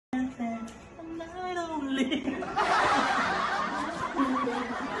Night only.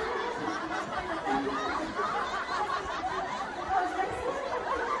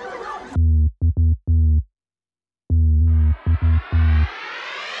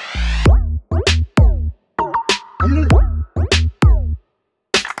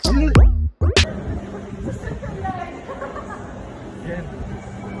 Yes.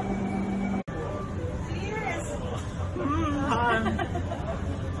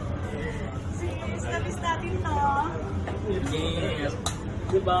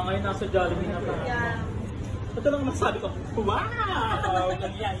 Diba ngayon nasa Jollibee na pa? Yeah. Ito lang masabi ko, wow!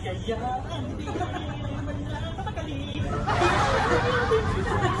 Nagyayayaan! Hindi ka naman lang kapagaling!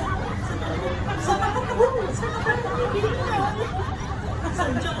 Sana ka po! Sana ka po! Sa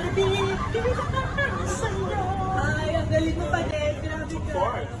Jollibee! Sa'yo! Ay, ang galing mo pa din. Grabe ka. Of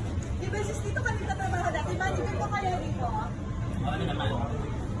course! Diba, sis, dito ka rin tatrabaho dati. Manager mo kaya dito? Ano naman?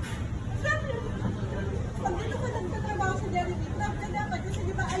 Pag dito ka lang tatrabaho sa Jollibee, club ka dapat. Kasi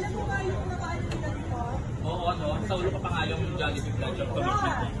diba, alam mo nga yung nakaano nila dito? Oo, no? Sa ulo pa pa nga yung Jollibee Vlog of Yeah.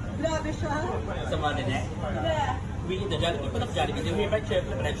 Commitment. Grabe siya. Sa mga nene? Yeah. We, the Jollibee people of Jollibee, do hereby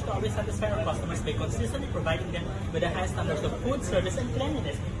cheerfully pledge to always satisfy our customers by consistently providing them with the highest standards of food, service, and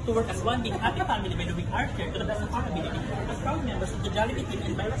cleanliness to work as one big happy family by doing our share to the best of our ability. As proud members of the Jollibee team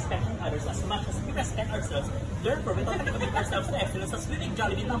and by respecting others as much as we respect ourselves, therefore we don't commit ourselves to excellence as winning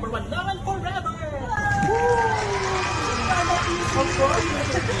Jollibee #1 now and forever! Of course!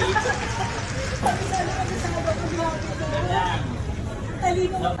 Ganyan!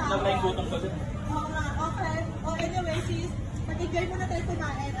 Talino mo tao. Nagmaigutom ko dun. Oo nga, okay. O anyway, sis, mag-enjoy muna tayo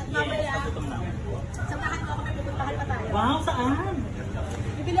kumain at mamaya, Yes, nagutom na. samahan mo ako, may pupuntahan pa tayo. Wow, saan?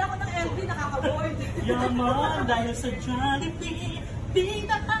 Bibili ako ng LV, nakaka-board. Yaman, dahil sa Jollibee, di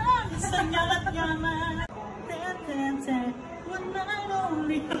na ang sanyal at yaman. Ten, ten, ten, one night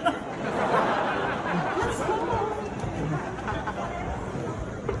only. Let's go!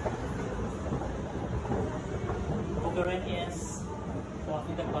 Ugaran is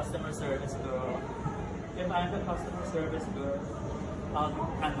talking the customer service girl. If I'm the customer service girl, I'll be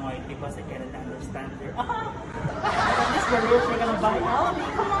annoyed because I cannot understand her. This burger we're gonna buy. Oh,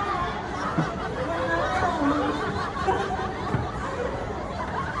 come on!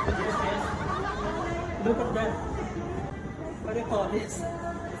 Look at that. What do you call this?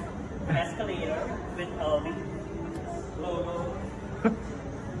 Escalator with LV logo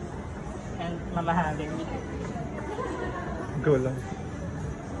and mamahaling. Go lang.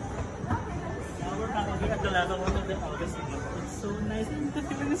 Now we're currently at the level 1 of the LV signal. It's so nice and the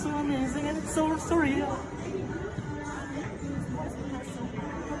feeling is so amazing and it's so surreal.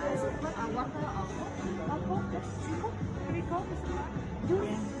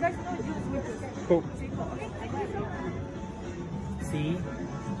 Coke. See?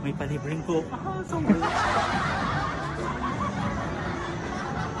 May palibreng Coke. So good.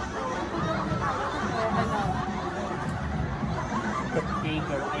 Hey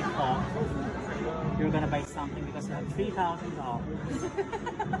girl, I thought you're gonna buy something because you have $3,000.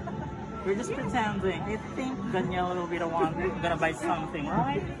 We're just pretending. I think Danielle will be the one who's gonna buy something,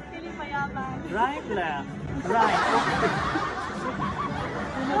 right? Right, left. Right.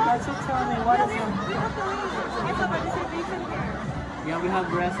 So tell me, what is your... Yeah, we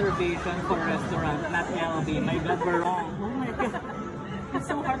have reservation for restaurant, not LB. My God, we're wrong. Oh my God. It's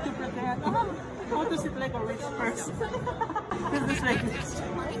so hard to pretend. How to sit like a rich person? This is like this.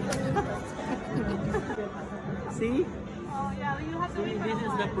 See? Oh yeah, you have to See, wait for this a is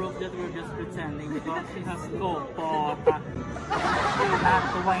the while. proof that we're just pretending because she has Coke. Not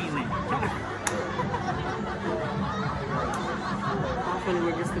whining. Actually,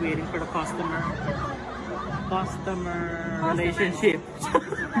 we're just waiting for the customer relationship.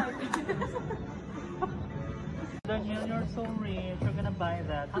 Daniel, you're so rich. You're gonna buy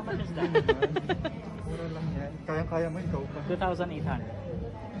that. How much is that? Mura lang yan. Kayang-kaya mo ikaw pa. 2,800.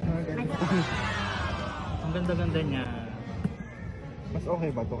 Ganito. Ang ganda-ganda niya. Mas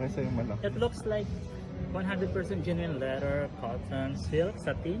okay ba ito kaysa yung malaki? It looks like 100% genuine leather, cotton, silk,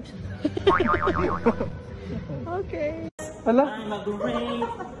 satin. Okay. Ala? I'm a great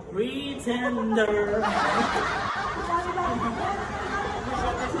pretender.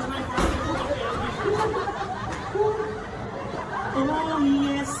 Oh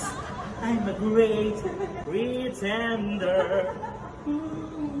yes, I'm a great pretender.